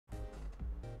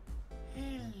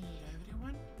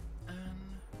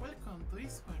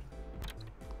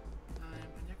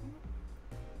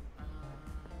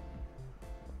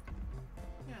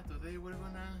today we're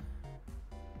gonna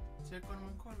check on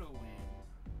Monkollywood.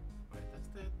 Wait, that's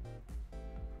the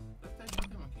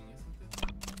Demon King, isn't it?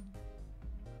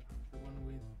 The one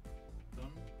we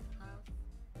don't have?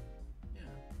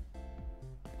 Yeah.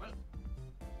 Well,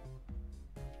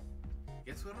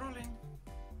 guess we're rolling.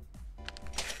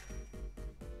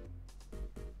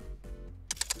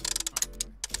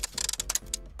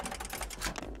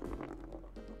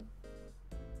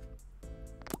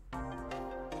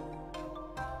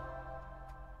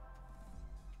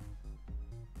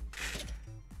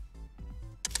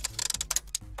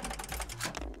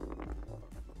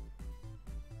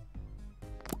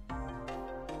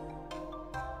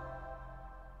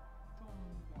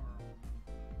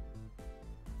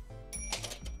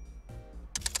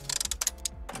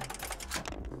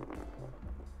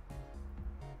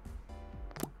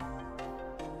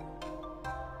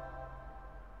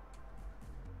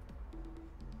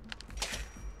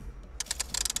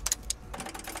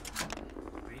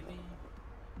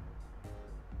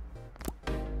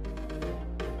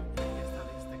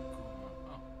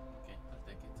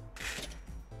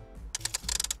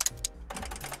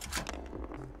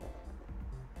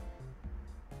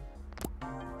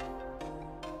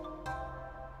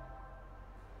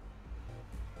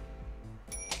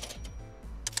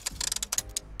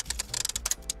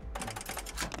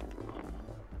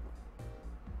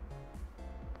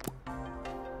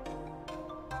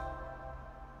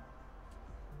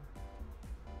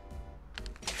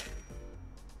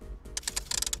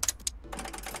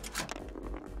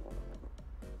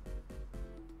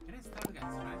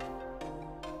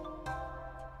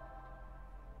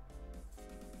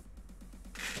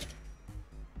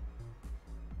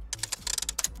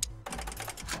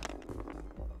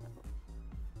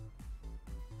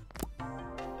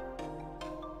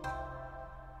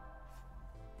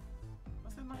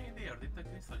 Ahorita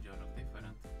Crystal yo look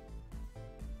different.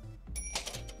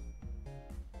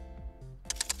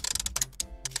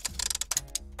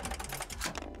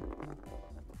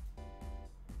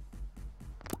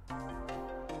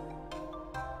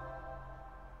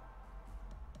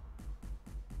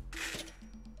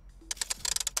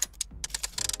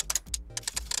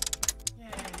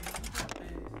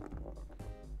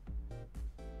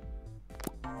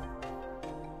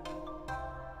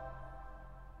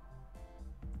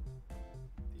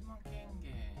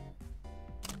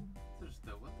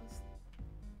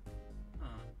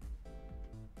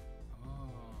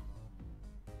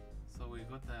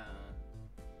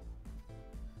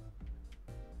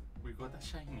 We got a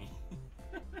shiny.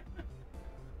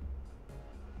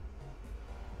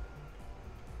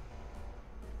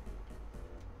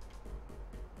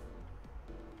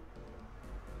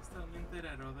 También there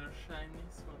are other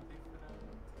shinies for different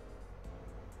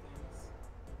things.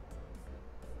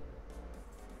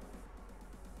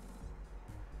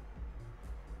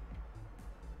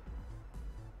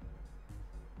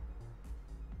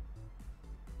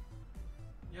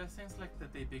 Yeah, seems like the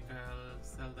typical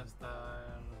Zelda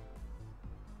style,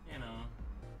 you know.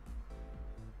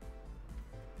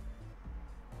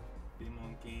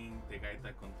 Demon King, the guy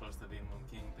that controls the Demon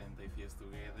King, then they fuse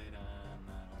together and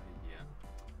yeah.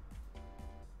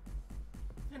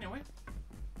 Anyway.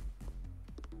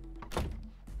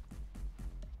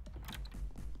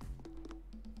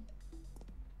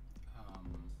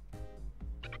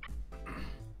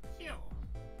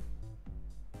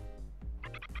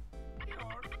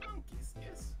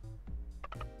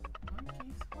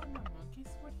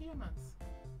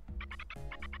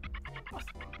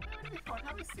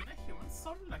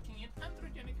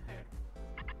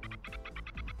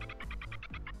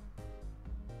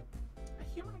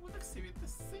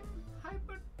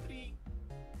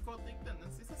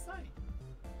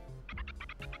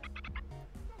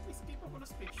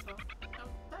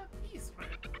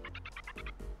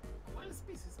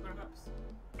 Perhaps.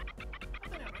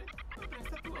 At any rate, what brings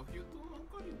the two of you to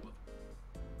Monkollywood?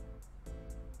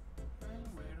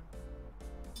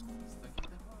 Well, we're stuck in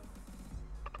the hole.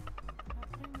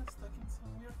 Kind of stuck in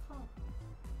some weird fog.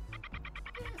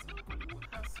 Yes, Monkollywood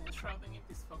has been shrouding in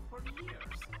this fog for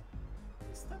years.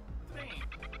 Is that train?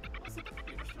 Was it a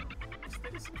picture? You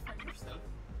mysteriously find yourself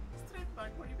straight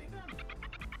back where you began.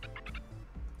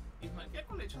 If my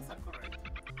calculations are correct,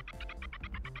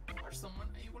 or someone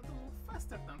able to move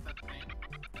faster than that train,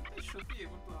 and they should be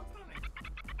able to outrun it.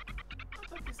 Not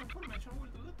that this information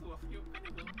will do the two of you any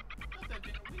good, not that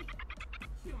even we,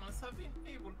 humans, have been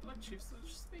able to achieve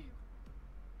such speed.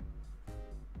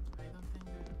 I don't think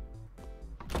that...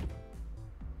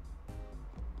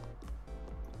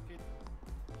 Okay,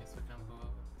 guess we can go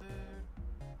over there.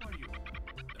 Who are you?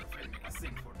 They're filming a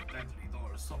scene for the deadly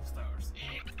doors upstairs.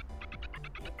 Eek!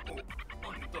 Oh,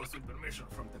 only those with permission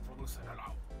from the producer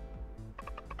allowed.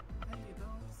 Deadly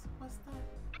Doors? What's that?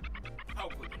 How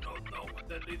could you not know what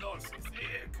Deadly Doors is,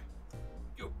 Egg?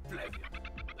 You plebeian.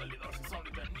 Deadly Doors is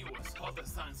only the newest,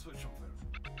 hottest science fiction film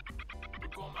to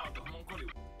come out of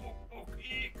Monkollywood. Oh,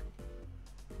 Egg!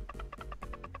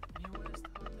 Newest,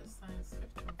 hottest science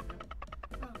fiction film?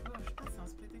 Oh gosh, that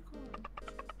sounds pretty cool.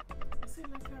 Is it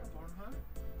like Airborne, huh?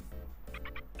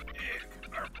 Egg,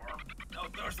 Airborne? Now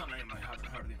there's a name I haven't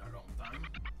heard in a long time.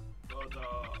 But,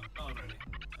 not really.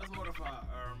 That's more of a,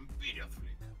 period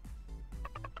flick.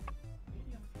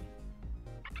 Period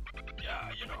flick?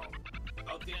 Yeah, you know,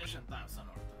 about the ancient times and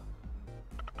all that.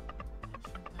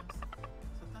 Ancient times?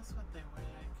 So that's what they were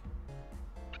like.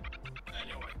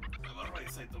 Anyway, I've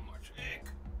already said too much. Egg!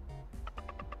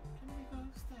 Can we go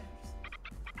upstairs?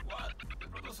 What? The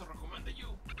producer recommended you?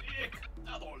 Egg!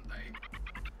 Not all day.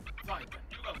 Fine then,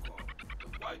 you can go.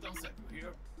 But why don't set you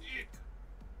here? Egg!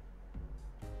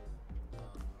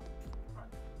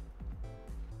 Right.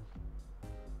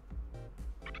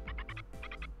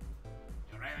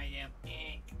 You ready yet,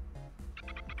 Egg?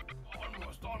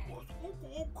 Almost.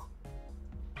 Ook.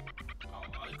 Oh,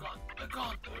 I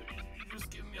can't. You just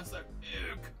give me a sec.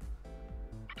 Egg!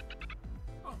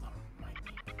 Oh,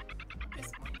 almighty. At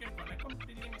this point, you're gonna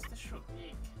completely miss the shoot,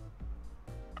 Egg.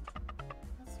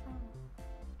 What's wrong?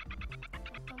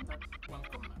 I've done that one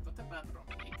come out of the bathroom,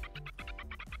 Egg.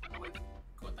 And we've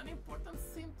got an important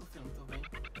scene to film today.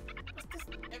 What's this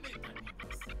every time he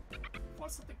does?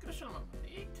 Falls at the crucial moment,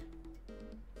 Egg.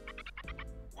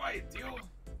 Quiet, you!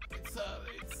 It's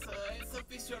a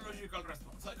physiological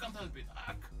response. I can't help it.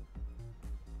 Ack.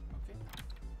 Okay.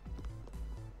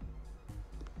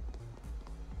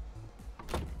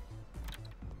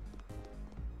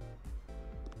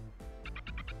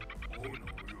 Oh no,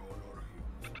 you all are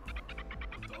here.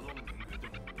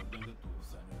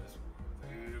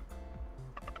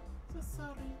 So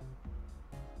sorry.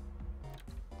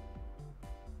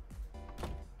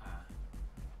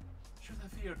 Should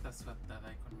have feared that's what that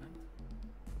icon meant.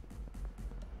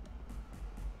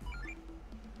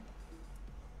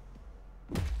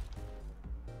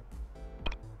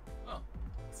 Oh,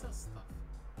 it's a stuff.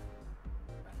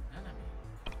 Banana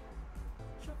milk.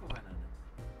 Choco banana.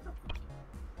 Fruit cookie.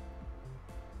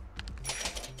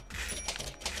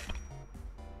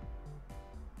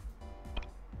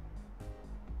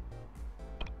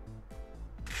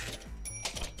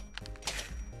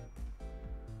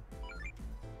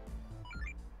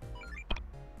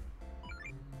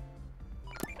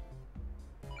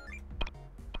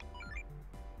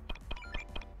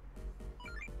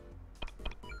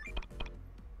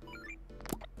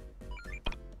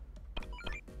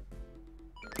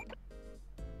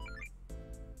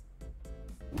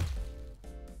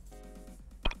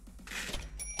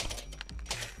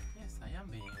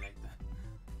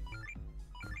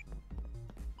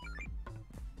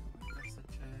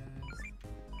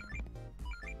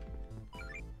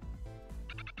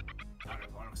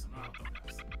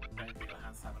 Maybe your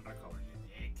hands haven't recovered yet,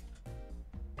 Egg.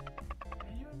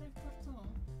 Are you an actor too?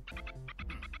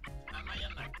 Am I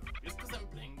an actor? Just because I'm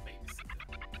playing babysitter.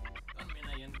 Don't mean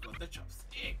I ain't got the chops,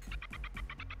 Egg.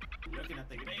 Looking at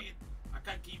the great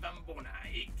Akaki Bambona,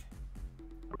 Egg.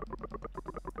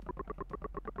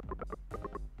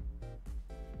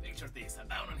 Picture this,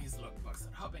 down on his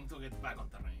lockboxer, hoping to get back on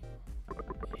terrain.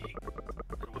 Egg.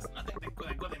 There was nothing that could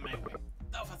have got in my way.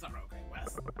 Tough as a rock I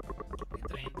was. I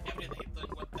trained every day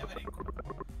doing whatever I could,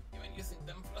 even using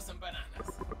them frozen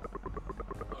bananas.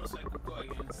 Also I could go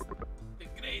against the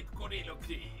great Gorilla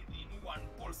Creed in one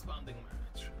pulse-pounding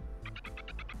match.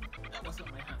 That was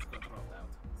when my hands got roughed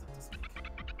out, so to speak.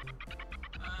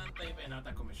 And they've been out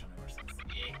of commission ever since.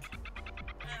 Eek.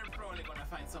 They're probably gonna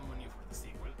find someone new for the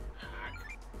sequel. Ack.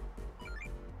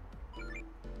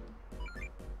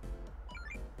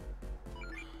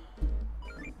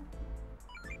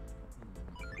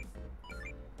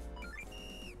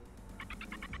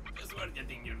 Where do you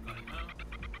think you're going, huh?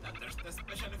 That there's the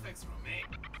special effects room, eh?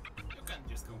 You can't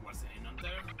just go waltzing in on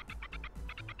there.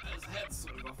 Those heads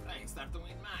will go flying, starting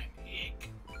with mine,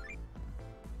 Eek.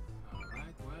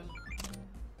 Alright, well...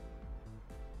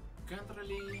 Can't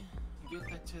really get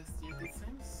a chest yet, it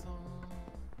seems, so...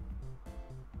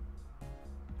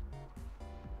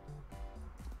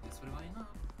 Guess we're going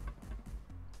up.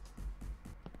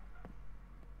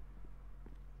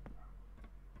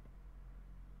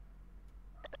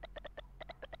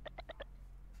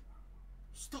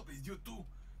 Stop it, you two!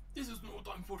 This is no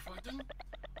time for fighting!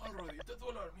 Already, the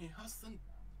Dual Army has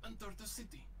entered the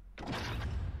city.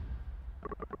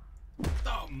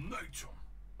 Damnation!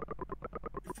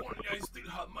 If only I still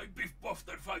had my beef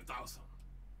after 5,000!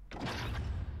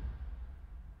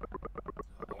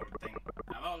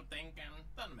 Adulting can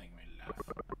don't make me laugh.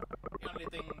 The only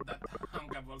thing that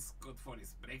Hunkable's good for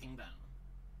is breaking down.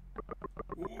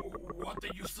 What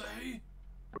did you say?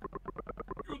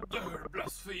 You dare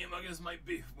blaspheme against my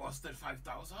Beefbuster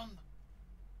 5000?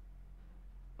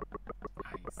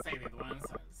 I said it once,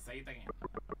 I'll say it again.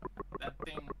 That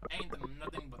thing ain't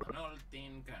nothing but an old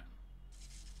tin can.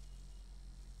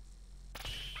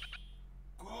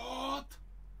 God!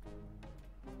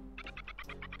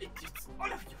 Idiots,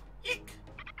 all of you! Ick!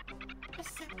 I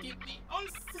said give me all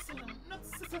sizzle and not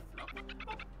sizzle flop.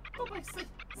 Oh, I say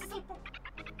sizzle pop.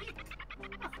 Ick!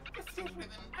 Oh, the free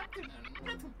rhythm,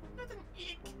 nothing,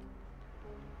 ick!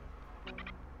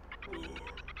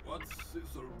 What's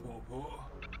sizzle pop, huh?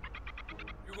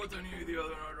 You got any idea,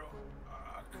 Donaro?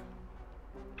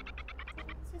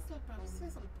 Sizzle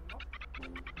pop.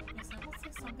 Yes, I would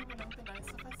say something along the lines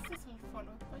of a sizzle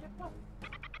followed by a pop.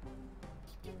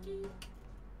 Kick.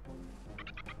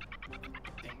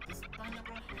 Think this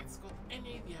pineapple head's got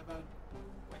any idea about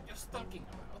what you're talking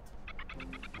about?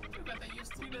 You gotta use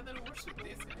 3 letter words with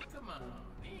this guy, come on,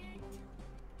 Nick.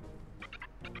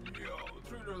 Yeah,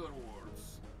 3 letter words.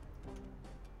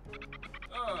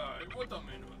 Hey, what a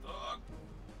minute, dog.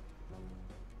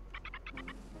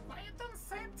 Quiet on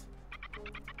set.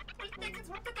 We'll take it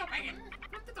from the top again.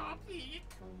 From the top, Nick.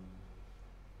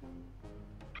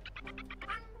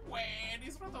 And where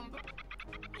is Rotondo?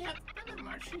 He had better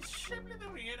march his shapely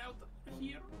rear out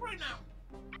here right now.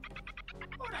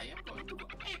 Or I am going to go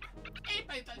ape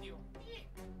I tell you.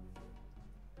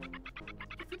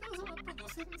 If he does not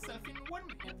produce himself in 1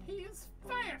 minute, he is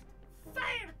fired!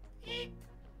 Eek!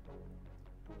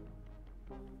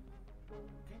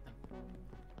 Okay then.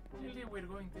 Really, we're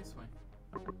going this way.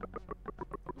 I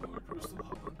just so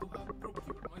happen to have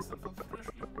procured myself a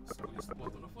freshly squeezed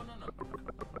bottle of banana milk.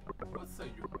 What say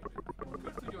you, my lady?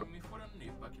 Care to join me for a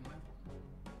nip back in my room?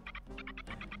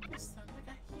 You sound like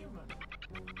a human.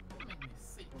 You make me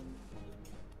sick.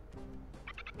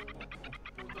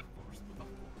 But of course.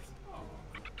 Oh,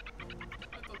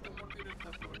 I thought the more direct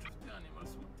approach of the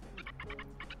animals would tell you.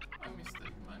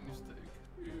 My mistake.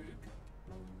 Eek.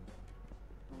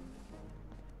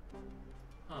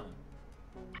 Huh.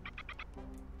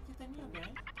 You the new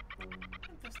guy?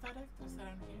 I'm just an actress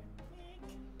around here. Eek.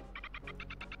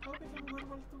 Hope we can work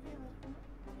well together.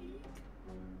 Eek.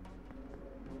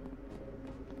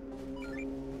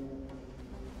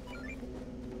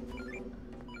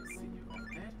 See you right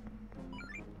there.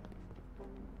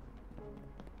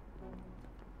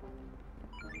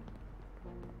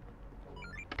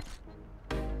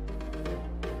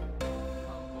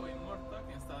 Oh boy, more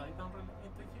tokens that I don't really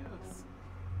need to use.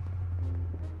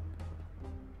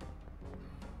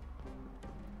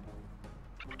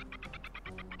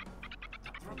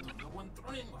 That Rotondo went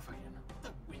running off again. The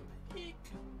wimp. Eek.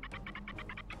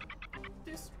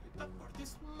 That part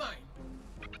is mine.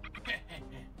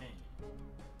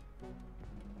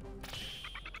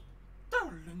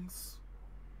 Darlings.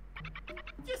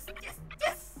 Yes.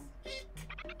 Eek.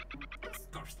 The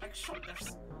scars like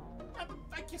shoulders. I don't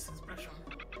like his expression.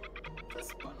 The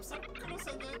spawns are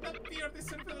closer than that dear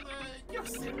deserve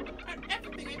yourself and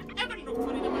everything I've ever looked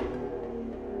for in a man.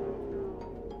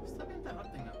 Stop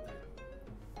interrupting up there.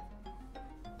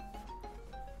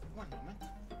 One moment.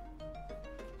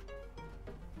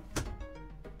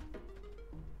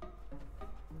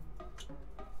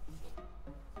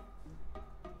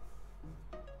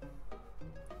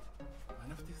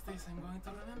 One of these days I'm going to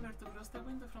remember to close the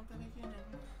window from the beginning,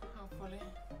 hopefully.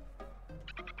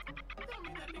 Tell me,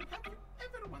 darling, have you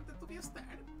ever wanted to be a star?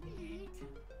 Eek.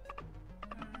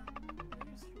 I'm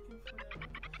just looking for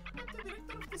I'm the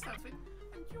director of this outfit,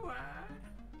 and you are...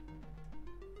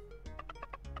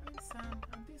 I'm Sam,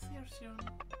 and this here's Sean.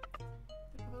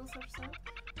 The producer, Sam.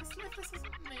 As lifeless as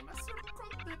name as your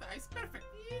cold dead eyes. Perfect.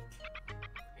 Eek.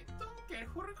 I don't care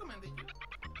who recommended you.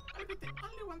 I'll be the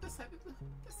only one deciding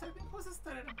who's a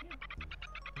star around here.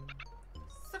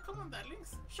 So come on,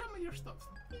 darlings, show me your stuff.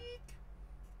 Eek.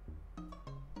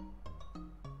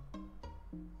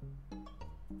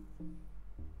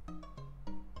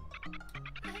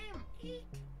 Eek.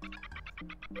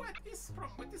 What is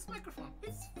wrong with this microphone?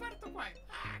 It's far too quiet.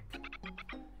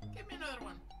 Give me another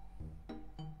one.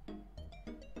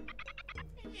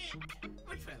 Eek.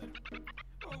 Much better.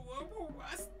 Oh,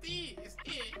 what's this?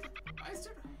 Eek. Why is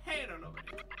your hair all over it?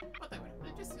 Whatever,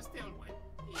 I'll just use the old way.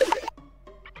 Eek.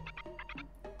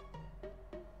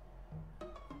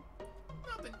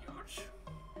 Nothing, George.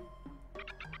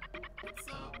 It's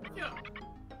John,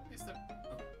 Mr.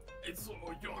 It's so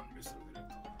young, Mr.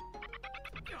 Director.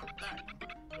 John, darling.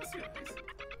 Close your eyes.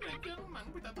 You're a young man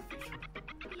without a future.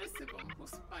 A lazy bum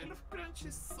whose pile of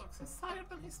crunchy socks is higher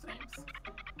than his dreams.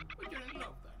 But you're in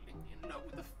love, darling. In love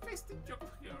with a feisty joke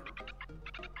of girl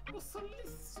who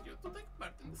solicits you to take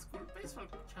part in the school baseball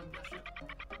championship.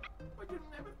 But you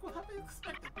never could have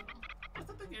expected him. Was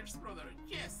that the girl's brother?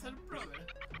 Yes, her brother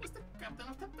was the captain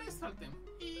of the baseball team.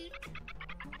 Eek!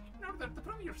 In order to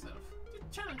prove yourself, you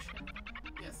challenge him.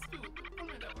 Yes, you, the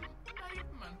vulnerable,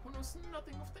 naive man who knows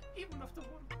nothing of the evil of the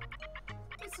world.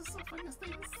 Faces off against the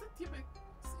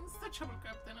insatiable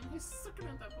captain and his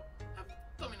succulent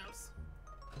abdominals.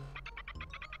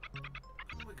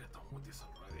 Can we get on with this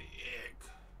already? Eek!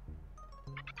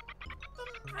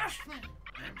 Don't rush me!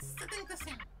 I'm setting the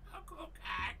scene.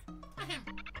 Ahem.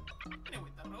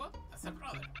 Anyway, the road, that's a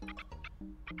brother.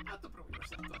 How to prove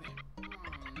yourself to him?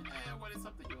 Well, it's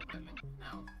up to you, darling.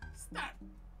 Now, start!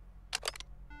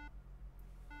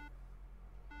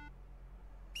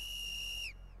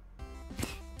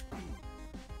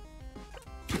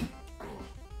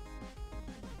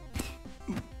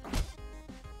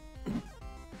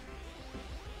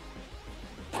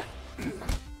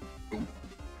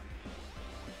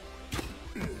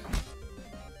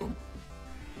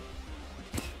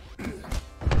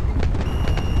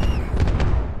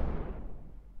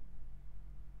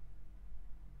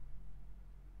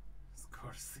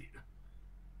 Zero.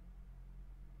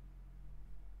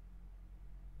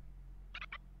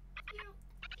 You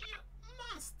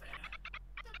monster!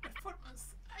 That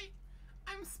performance,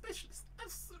 I'm speechless,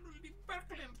 absolutely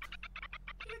verklempt.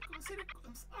 Here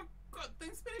comes, oh god, the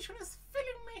inspiration is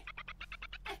filling me!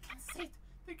 I can see it,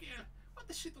 the girl, what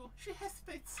does she do? She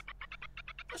hesitates.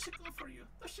 Does she come for you?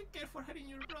 Does she care for hurting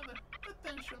your brother? The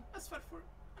tension, as for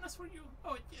you,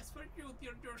 oh yes, for you,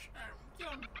 dear George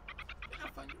John, you now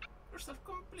find yourself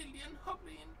completely and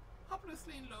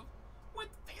hopelessly in love with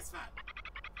this man.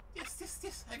 Yes,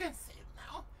 I can say it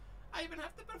now. I even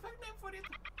have the perfect name for it.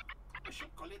 I shall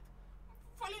call it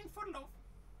Falling for Love.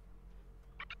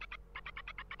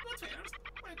 But first,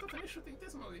 I need to finish shooting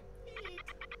this movie.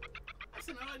 I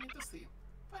see now I need to see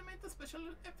if I made the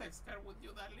special effects car with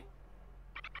you, darling.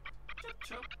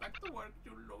 Chop, back to work,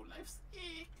 you lowlifes.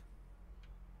 Eek.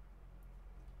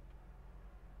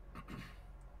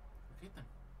 Okay then.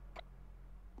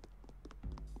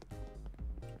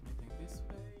 Anything this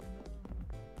way?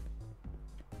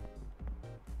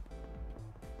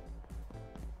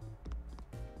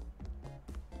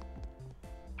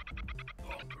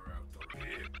 Operator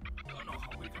here. Don't know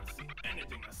how we can see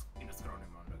anything in a scrawny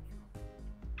man like you.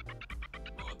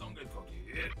 Oh, don't get cocky.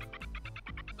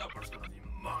 That part's gonna be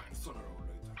mine sooner or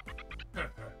later.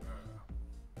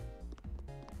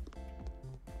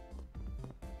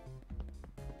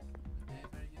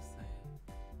 Whatever you say.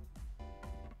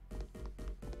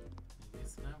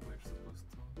 Yes, now we're supposed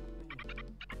to.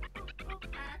 Oh,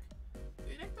 back. The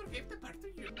director gave the part to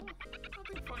you.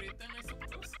 Nothing for it then, I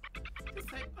suppose. This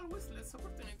side always lets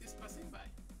opportunities passing by.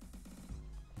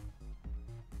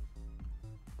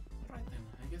 Right then,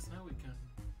 I guess now we can.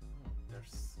 Oh,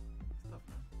 there's stuff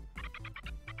now.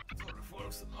 Sorry,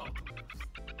 folks, autographs.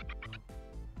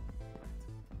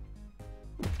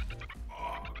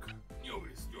 Fuck!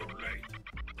 Newbies, you're late.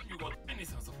 You got any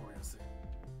sense of urgency?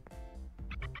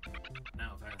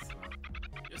 Now, thanks, but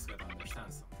you just gotta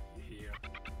understand something. You hear?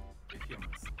 You're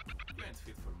humans. You ain't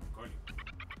fit for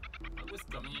Monkollywood. Always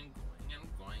coming and going and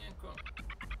going and coming.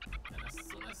 And as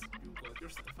soon as you got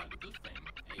yourself a little fame,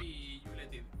 hey, you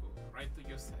let it go right to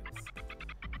your sides.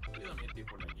 We don't need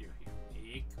people like you here.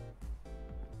 Eek.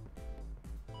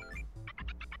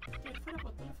 Care for a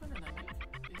bottle of an anamic?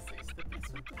 This is the best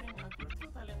way to bring out your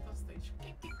true talent on stage.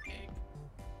 Cake.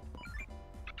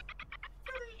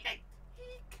 You're late!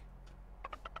 Eek!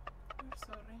 We're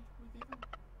sorry, we didn't.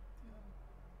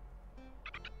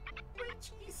 Which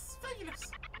is fabulous!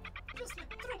 Just like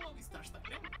true movie stars,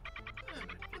 darling.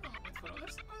 Remember, you don't wait for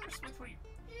others wait for you.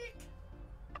 Eek!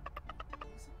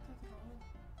 Isn't that wrong?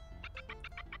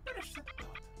 Perish that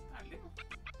thought, darling.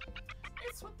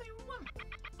 It's what they want.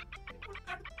 People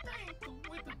are dying to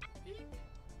weapon. Eek!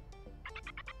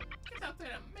 Get out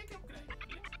there and make them cry,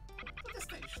 darling. To the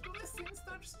stage, to the scene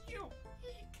stars, you.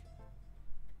 Eek!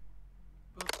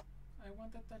 But I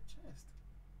wanted that chest.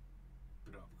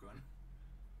 Popcorn.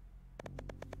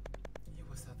 It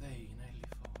was a day in early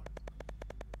fall.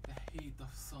 The heat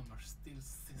of summer still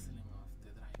sizzling off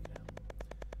the dry ground,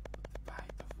 but the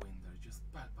bite of winter just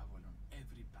palpable on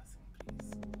every passing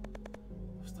breeze.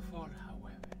 Most of all,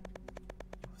 however,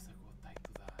 it was a good time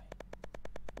to die.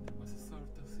 There was a sort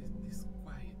of disquietude to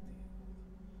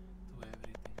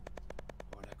everything.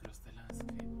 All across the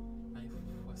landscape, life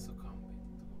was succumbing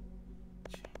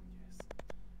to changes.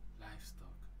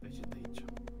 Livestock, vegetation,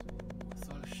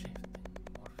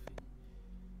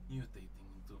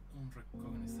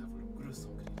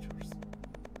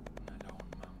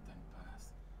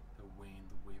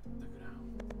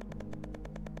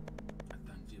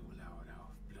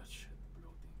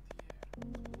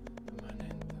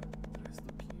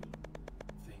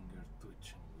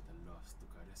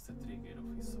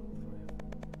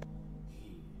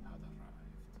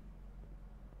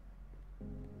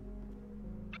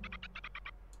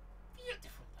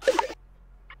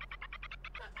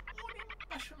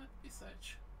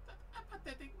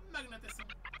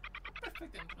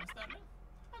 entrance, darling.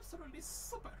 Absolutely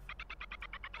superb.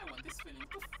 I want this feeling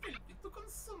to fill you, to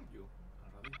consume you.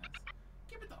 Already has.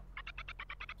 Keep it up.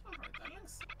 Alright,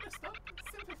 darlings. Next stop,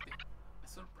 scene 15. A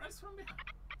surprise from behind.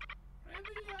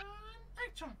 Ready and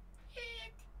action!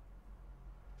 Eek!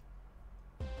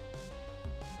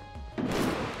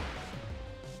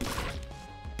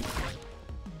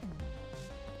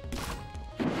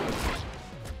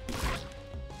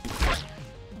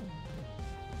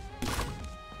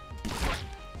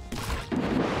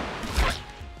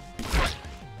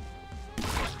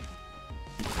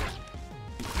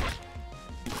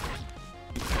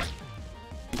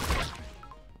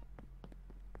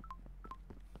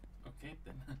 Okay,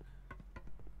 then.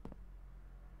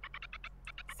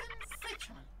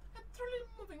 Sensational! A truly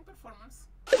moving performance.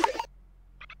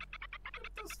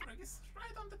 With those froggies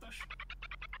right on the touch.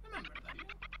 Remember, darling,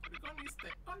 Recon is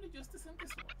the only justice in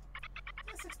this world.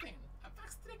 10-16, a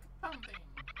backstreak pounding.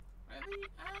 Ready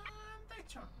and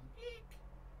action. Eek!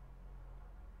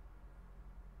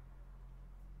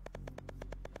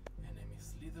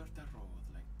 Enemies littered the road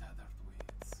like tattered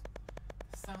weeds.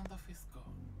 The sound of his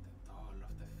gun, the toll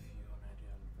of the funeral bell.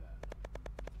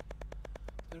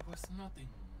 There was nothing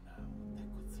now that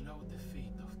could slow the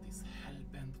fate of this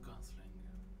hell-bent gunslinger.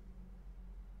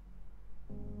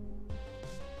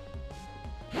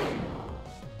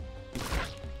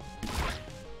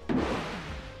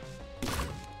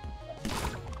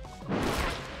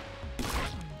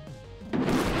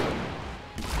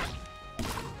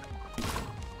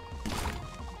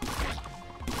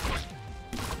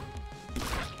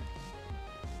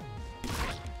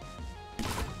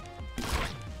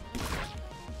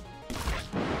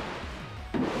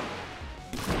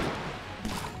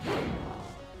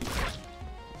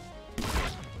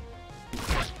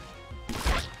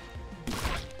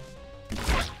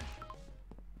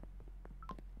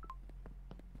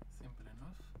 Simple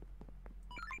enough.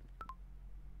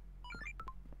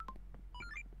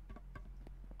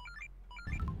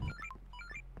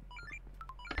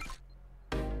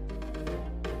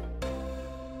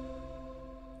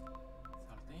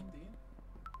 Salty indeed.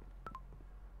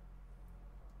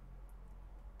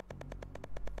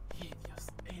 Hideous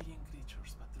alien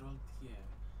creatures patrolled the air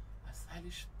as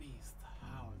hellish beasts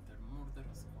howled their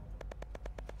murderous call.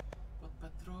 But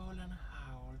patrol and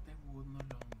howl they would no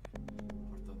longer,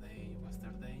 for today was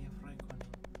their day of reckoning.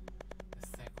 The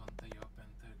second they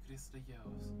opened their grisly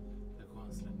jaws, the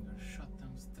gunslinger shot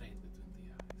them straight between the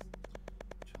eyes.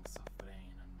 Chunks of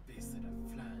brain and viscera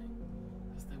flying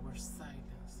as they were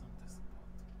silenced on the spot.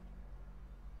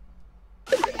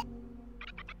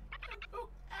 Oh,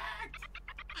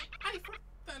 eye for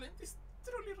talent is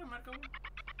truly remarkable.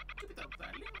 Keep it up,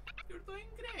 darling. You're doing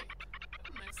great.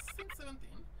 Next, scene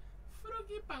 17.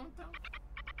 Froggy Pound Town.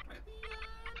 Ready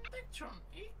and action,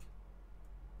 Eek.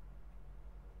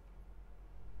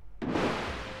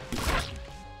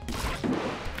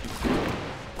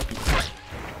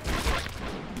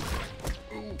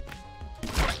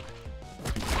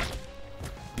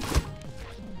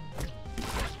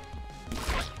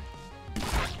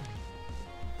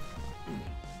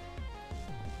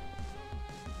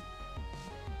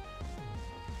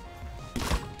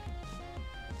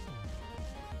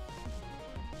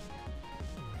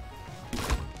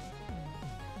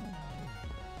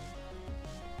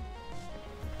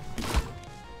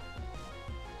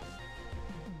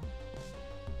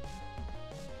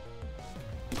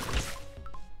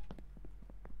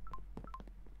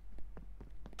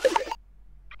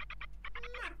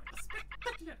 Marvelous,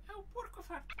 spectacular, a work of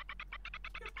art.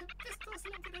 You're the best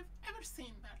gunslinger I've ever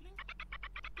seen, darling.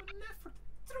 An effort,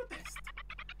 true test.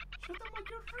 Show them what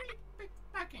you're really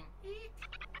packing, Eek.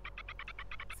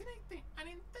 Scene 18, an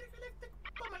intergalactic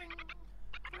pummeling.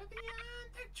 Ready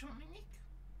and action, Eek.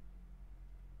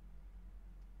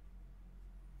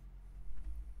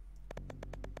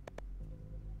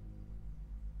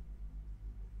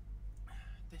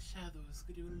 The shadows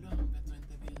grew long between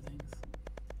the buildings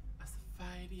as a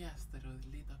fiery asteroid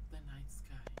lit up the night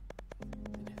sky. The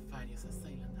nefarious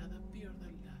assailant had appeared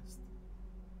at last.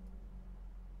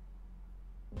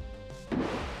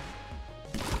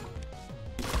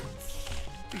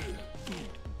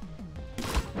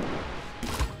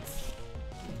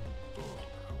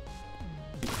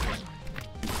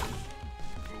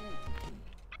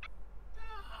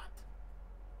 God!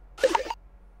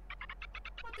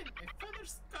 What in my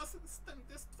father's cousin's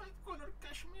dentist five-color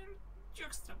cashmere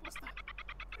jockstrap was that?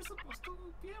 You're supposed to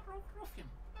be a rogue ruffian,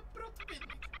 a brute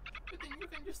beatnik. You think you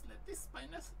can just let this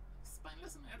spineless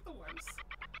ne'er-do-wells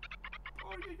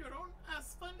pour you your own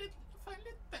ass finely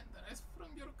tenderized from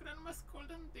your grandma's cold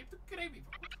and dipped gravy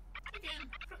bowl? Again,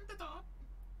 from the top.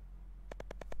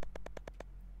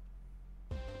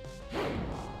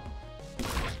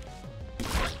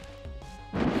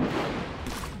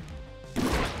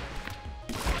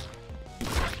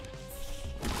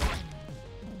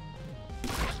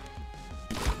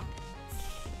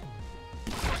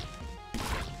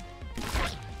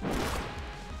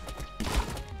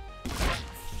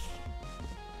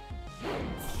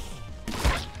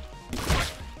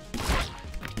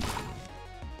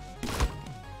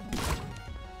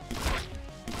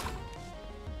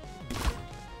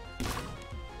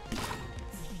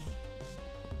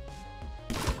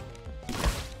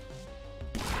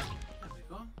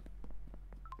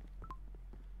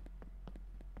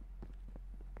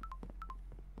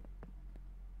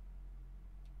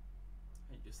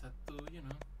 just had to,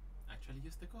 actually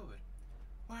use the cover.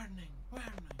 Warning,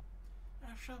 warning.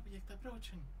 Harsh object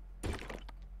approaching. Is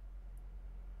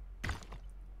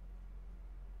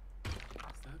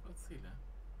that Godzilla?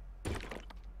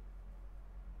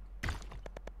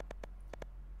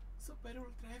 Super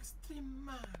Ultra Extreme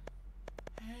Man.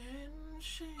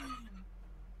 Henshin.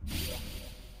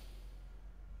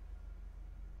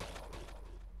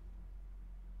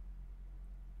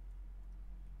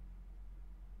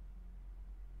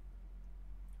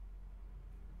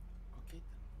 Okay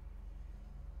then.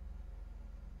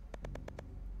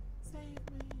 Save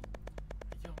me.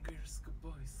 A younger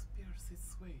schoolboy spears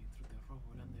its way through the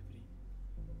rubble and debris.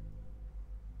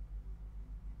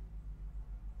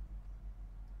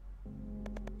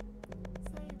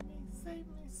 Save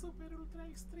me, Super Ultra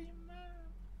Extreme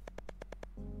Man!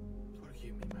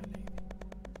 Forgive me, my lady,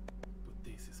 but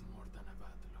this is more than a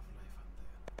battle of life and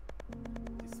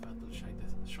death. This battle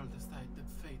shall decide the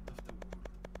fate of the world.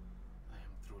 I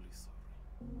am truly sorry.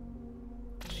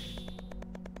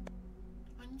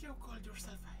 And you call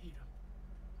yourself a hero?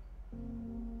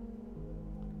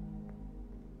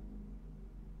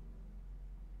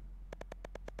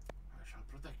 I shall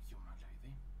protect you, my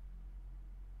lady.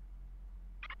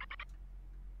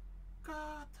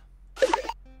 God!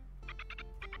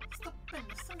 Stop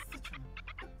being sensational.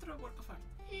 A true work of art.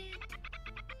 Eek!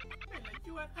 Bella,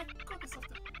 you are a goddess of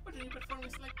the ordinary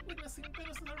performance, like witnessing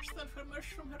Venus herself emerge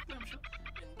from her clamshell.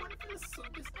 In one fell swoop,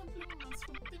 this unbelievable man's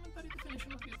rudimentary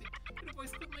definition of beauty. Your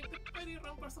voice could make the very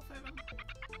round parts of heaven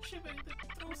shiver in the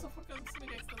throes of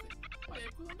orgasmic ecstasy. Why, I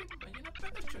couldn't imagine a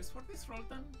better choice for this role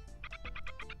than...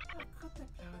 How could I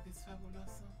play with this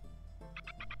fabuloso?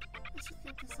 I should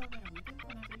get this over with. I'm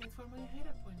gonna be late for my hair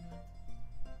appointment.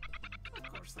 Of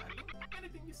course, darling.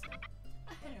 Anything you say.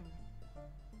 Ahem.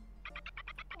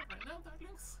 Alright now,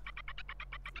 darlings.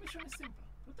 Mission is simple.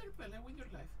 Protect Bella with your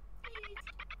life. Eek.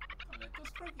 Don't let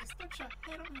those froggies touch a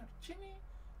hair on her chinny.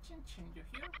 Chin chin, you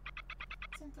hear?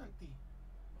 120.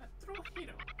 A true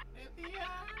hero. The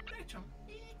action.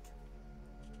 Eek.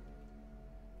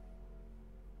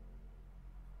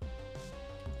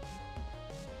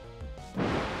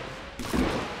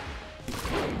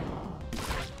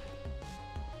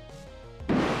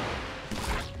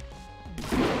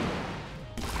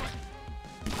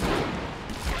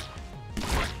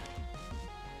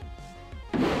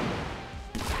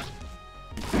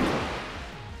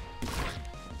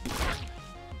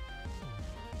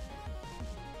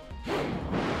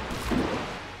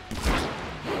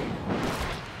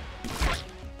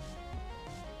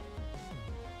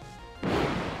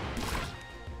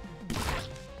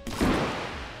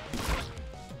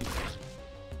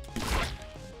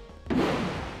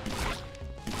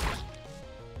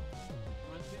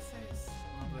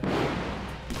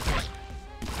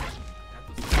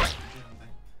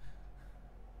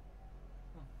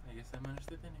 I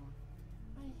managed it anyway.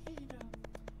 My hero,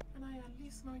 and I at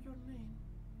least know your name.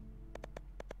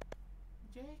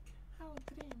 Jake, how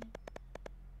dreamy.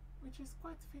 Which is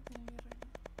quite fitting, really,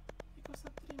 because a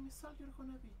dream is all you're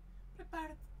gonna be.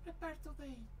 Prepare to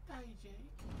die,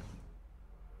 Jake.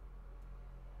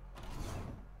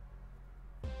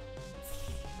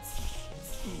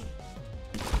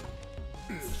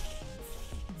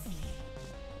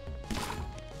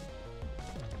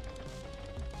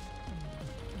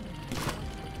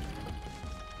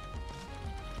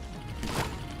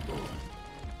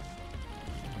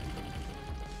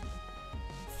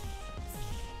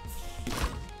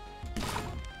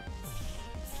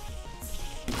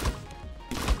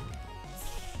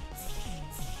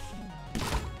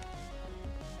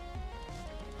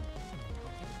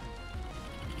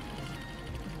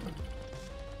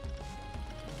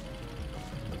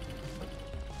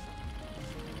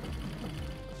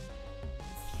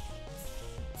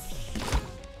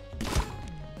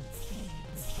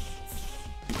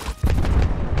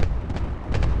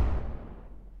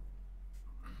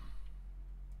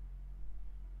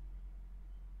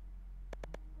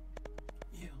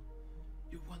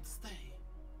 Stay.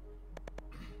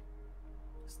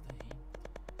 Stay?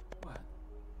 What?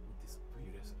 With this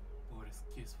poor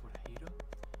excuse for a hero?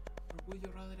 Or would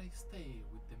you rather I stay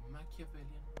with the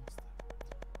Machiavellian monster?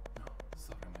 No,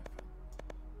 sorry my friend,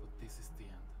 but this is the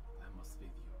end. I must bid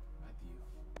you adieu.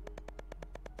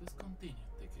 Just continue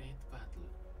the great battle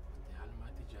of the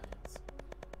almighty giants.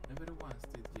 Never once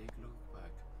did Jake look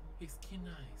back, his keen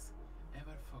eyes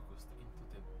ever focused into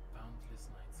the boundless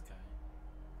night sky.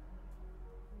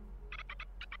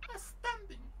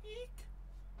 Outstanding, Eek!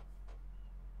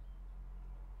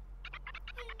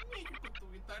 I knew you could do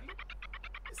it, darling.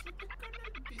 It's like the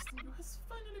carnal beast in you has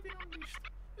finally been unleashed.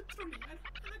 You truly are an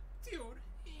actor,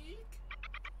 Eek!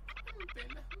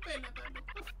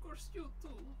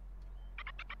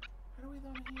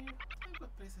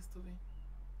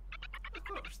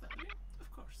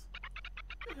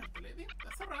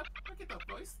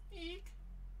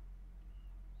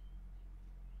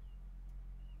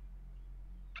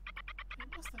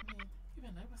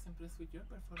 was impressed with your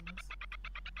performance.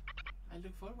 I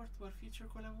look forward to our future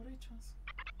collaborations.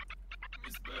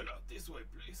 Miss Bella, this way,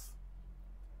 please.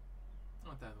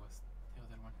 Oh, that was the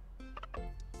other one.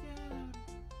 Yeah.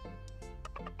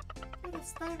 You're a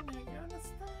star now, you're a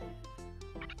star.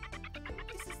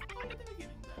 This is only the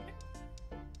beginning, darling.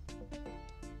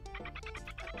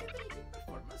 A terrific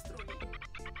performance, truly.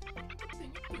 Good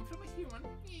thing it came from a human.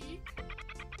 Eek.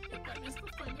 Your talents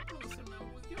could find a producer now,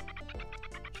 would you?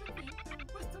 Should be in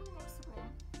Westernmost room,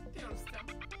 the old scam.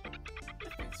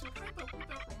 We'll fix you right up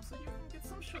with our room so you can get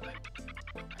some shut-eye.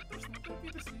 Actors need to be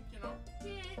asleep, you know.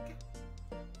 Eek.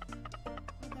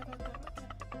 What about the rocket?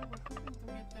 We were hoping to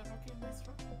get the rocket nice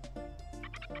rocket.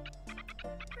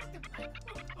 Rocket night?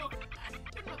 Oh,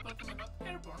 you're not talking about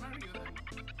airborne, are you then?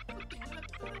 Putting an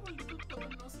adorable little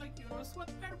button nose like you knows what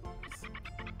airborne is.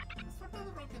 As for that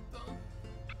rocket though,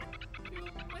 you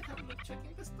might have looked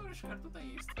checking the storage car to the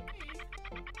east.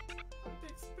 And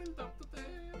Pixpil up to the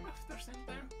rafters in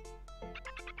there.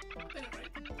 At any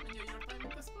rate, enjoy your time in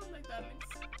the spotlight,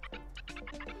 darlings.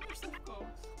 Let yourself go,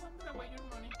 squander away your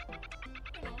money.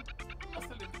 You know, most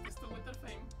celebrities do with their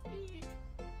fame. Eek.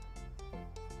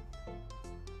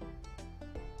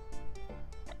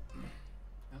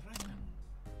 Alright then.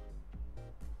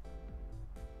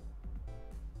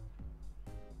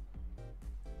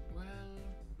 Well,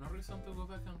 no reason to go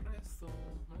back and rest, so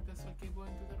might as well keep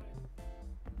going to the right.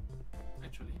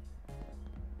 Actually.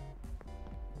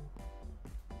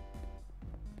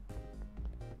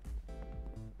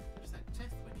 There's a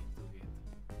chest we need to get.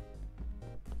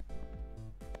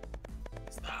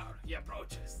 Star, he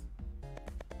approaches.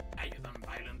 Are you done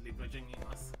violently projecting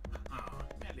us? Ah,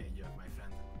 merely a joke, my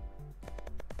friend.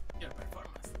 Your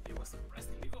performance, it was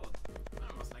surprisingly good.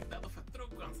 Almost like that of a true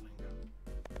gunslinger.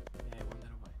 I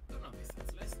wonder why. Do not be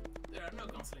senseless. There are no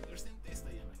gunslingers in this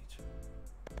day and age.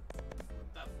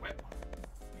 That weapon,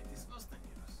 it is most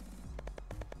dangerous.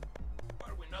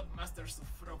 Were we not masters of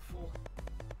frog fu,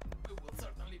 we would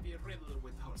certainly be riddled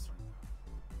with horse strength.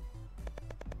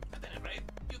 At any rate,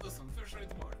 you do some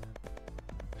first-rate work.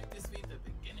 May this be the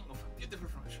beginning of a beautiful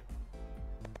friendship.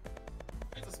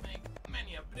 Let us make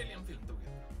many a brilliant film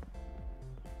together.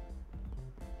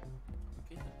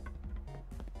 Okay then.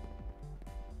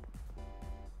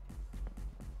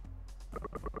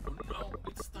 Now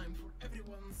it's time for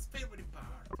everyone's favorite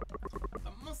part,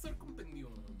 the monster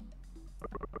compendium.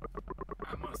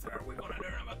 A monster are we gonna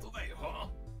learn about today, huh?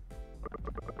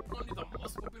 Only the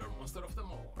most popular monster of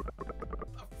them all,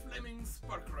 the flaming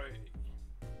spark ray.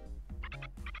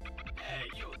 Hey,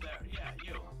 you there, yeah,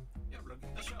 you. You're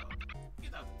blocking the shot.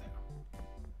 Get out of there.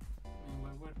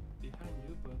 Meanwhile, we're behind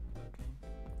you, but okay.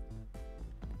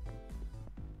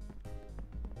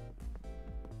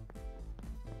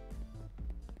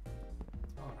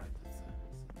 Alright, let's see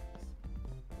this.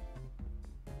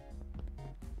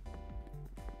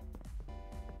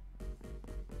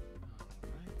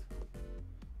 Alright.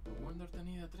 No wonder they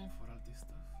need a train for all this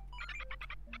stuff.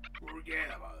 Forget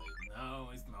about it. No,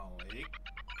 it's no way.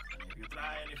 And if you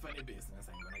try any funny business,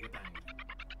 I'm gonna get angry.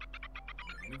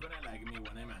 You're gonna like me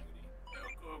when I'm angry.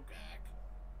 Oh, cack.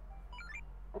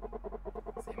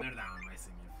 Simmer down, my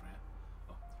simian friend.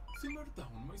 Oh, simmer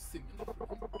down, my simian friend.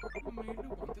 You merely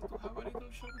wanted to have a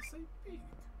little, shall we say, peek.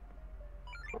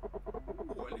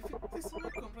 Well, if it is my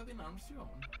comrade in arms you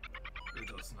own. We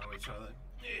just know each other.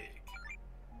 Eek.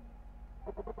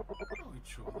 Know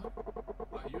each other?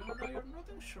 Why, you and I are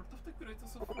nothing short of the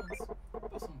greatest of friends.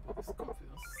 Somebody's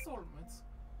confidence, soulmates.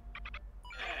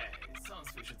 Hey, sounds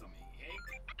fishy to me, Eek.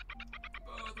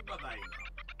 But I know.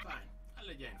 Fine, I'll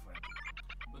let you in for it.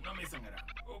 But no messing around.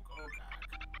 Cack.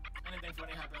 Anything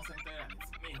funny happens in Tehran, it's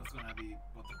me who's gonna be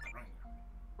Potcrock Isle.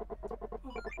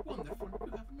 Oh, wonderful.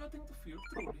 You have nothing to fear,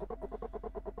 truly.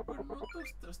 We're not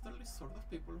those dastardly sort of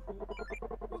people who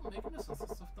would make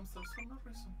nuisances of themselves for no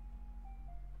reason.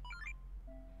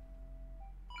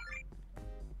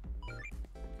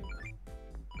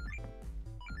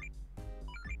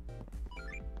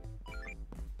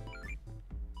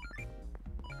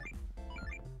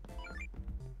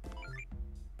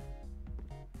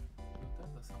 That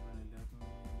doesn't really let me.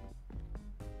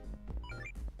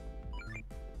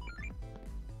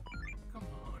 Come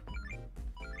on.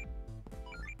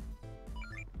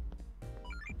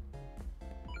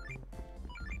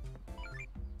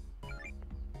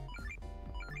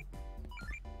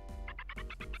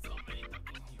 So many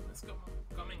talking humans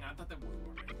coming out of the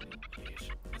woodwork lately. Ish.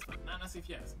 It's bananas if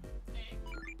you ask me. Eek.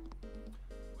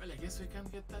 Well, I guess we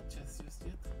can't get that chest just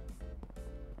yet.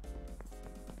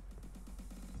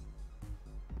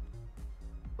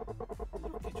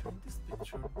 Look at you in this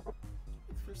picture.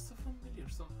 It feels so familiar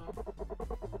somehow.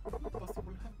 Could we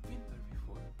possibly have been there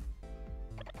before?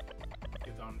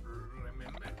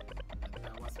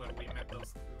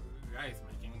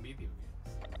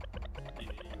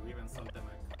 consult the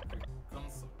Mac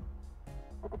console.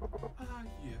 Ah,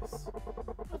 yes.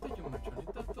 Now that you mention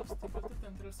it, that does tickle the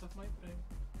tendrils of my brain.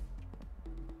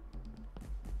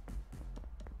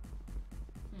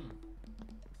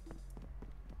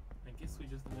 I guess we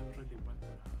just never really went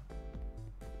there, huh?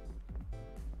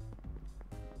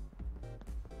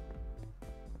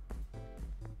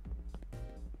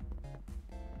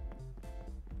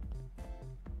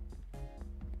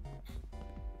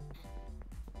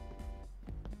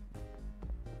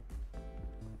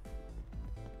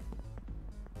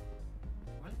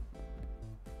 Well,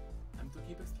 time to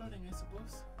keep exploring, I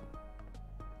suppose.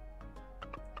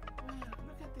 Wow,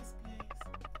 look at this place.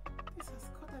 This has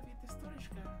gotta be the storage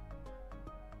car.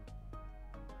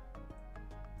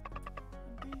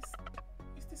 And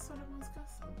is this Solomon's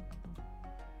castle?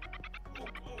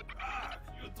 Oh,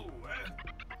 you too, eh?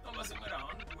 No messing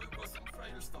around, we've got some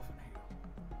frail stuff in here.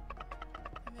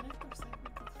 And then after said we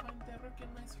could find the rocket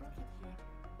nice rocket here.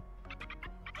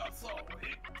 That's all,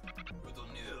 eh? We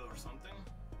don't need it or something.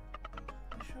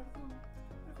 We sure do.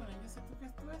 We're gonna use it to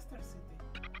get to Eastward City.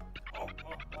 Oh,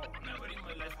 never in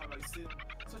my life have I seen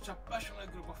such a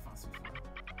passionate group of fans before.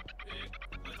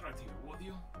 Wait right here, would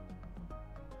you?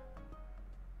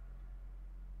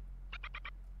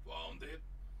 Found it.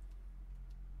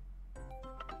 Oh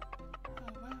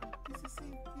wow, this is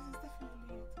it. This is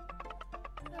definitely it.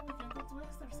 Now we can go to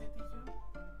Eastward City, Joe.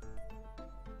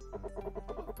 Oh,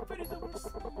 veritable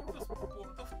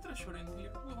smorgasbord of treasure in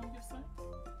here, wouldn't you say?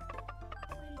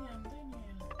 William,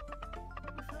 Daniel.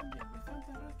 We found it. We found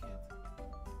the rocket.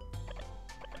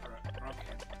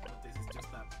 Rocket, but this is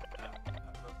just a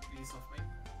piece of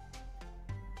paper.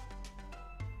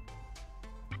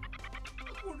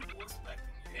 What were you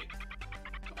expecting, eh?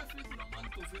 5 feet long and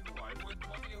 2 feet wide with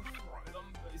body of royal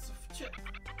and base of check.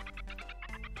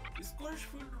 This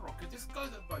courage-filled rocket is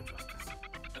guided by justice.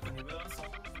 I can even add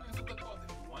some flames at the bottom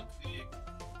if you want, eh?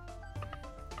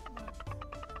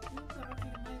 But the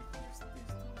rocket might use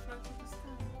this to fly to the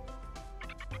sky.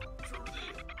 Sure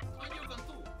did. And you can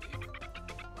too, eh?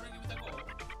 Wanna give it a go?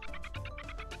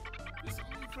 You see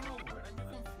me from over and you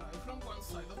can fly from one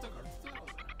side of the car to the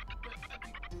other.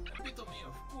 The epitome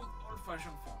of good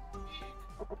old-fashioned fun, eh?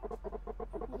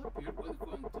 It would appear we're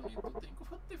going to need to think of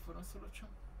a different solution.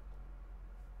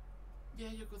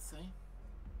 Yeah, you could say.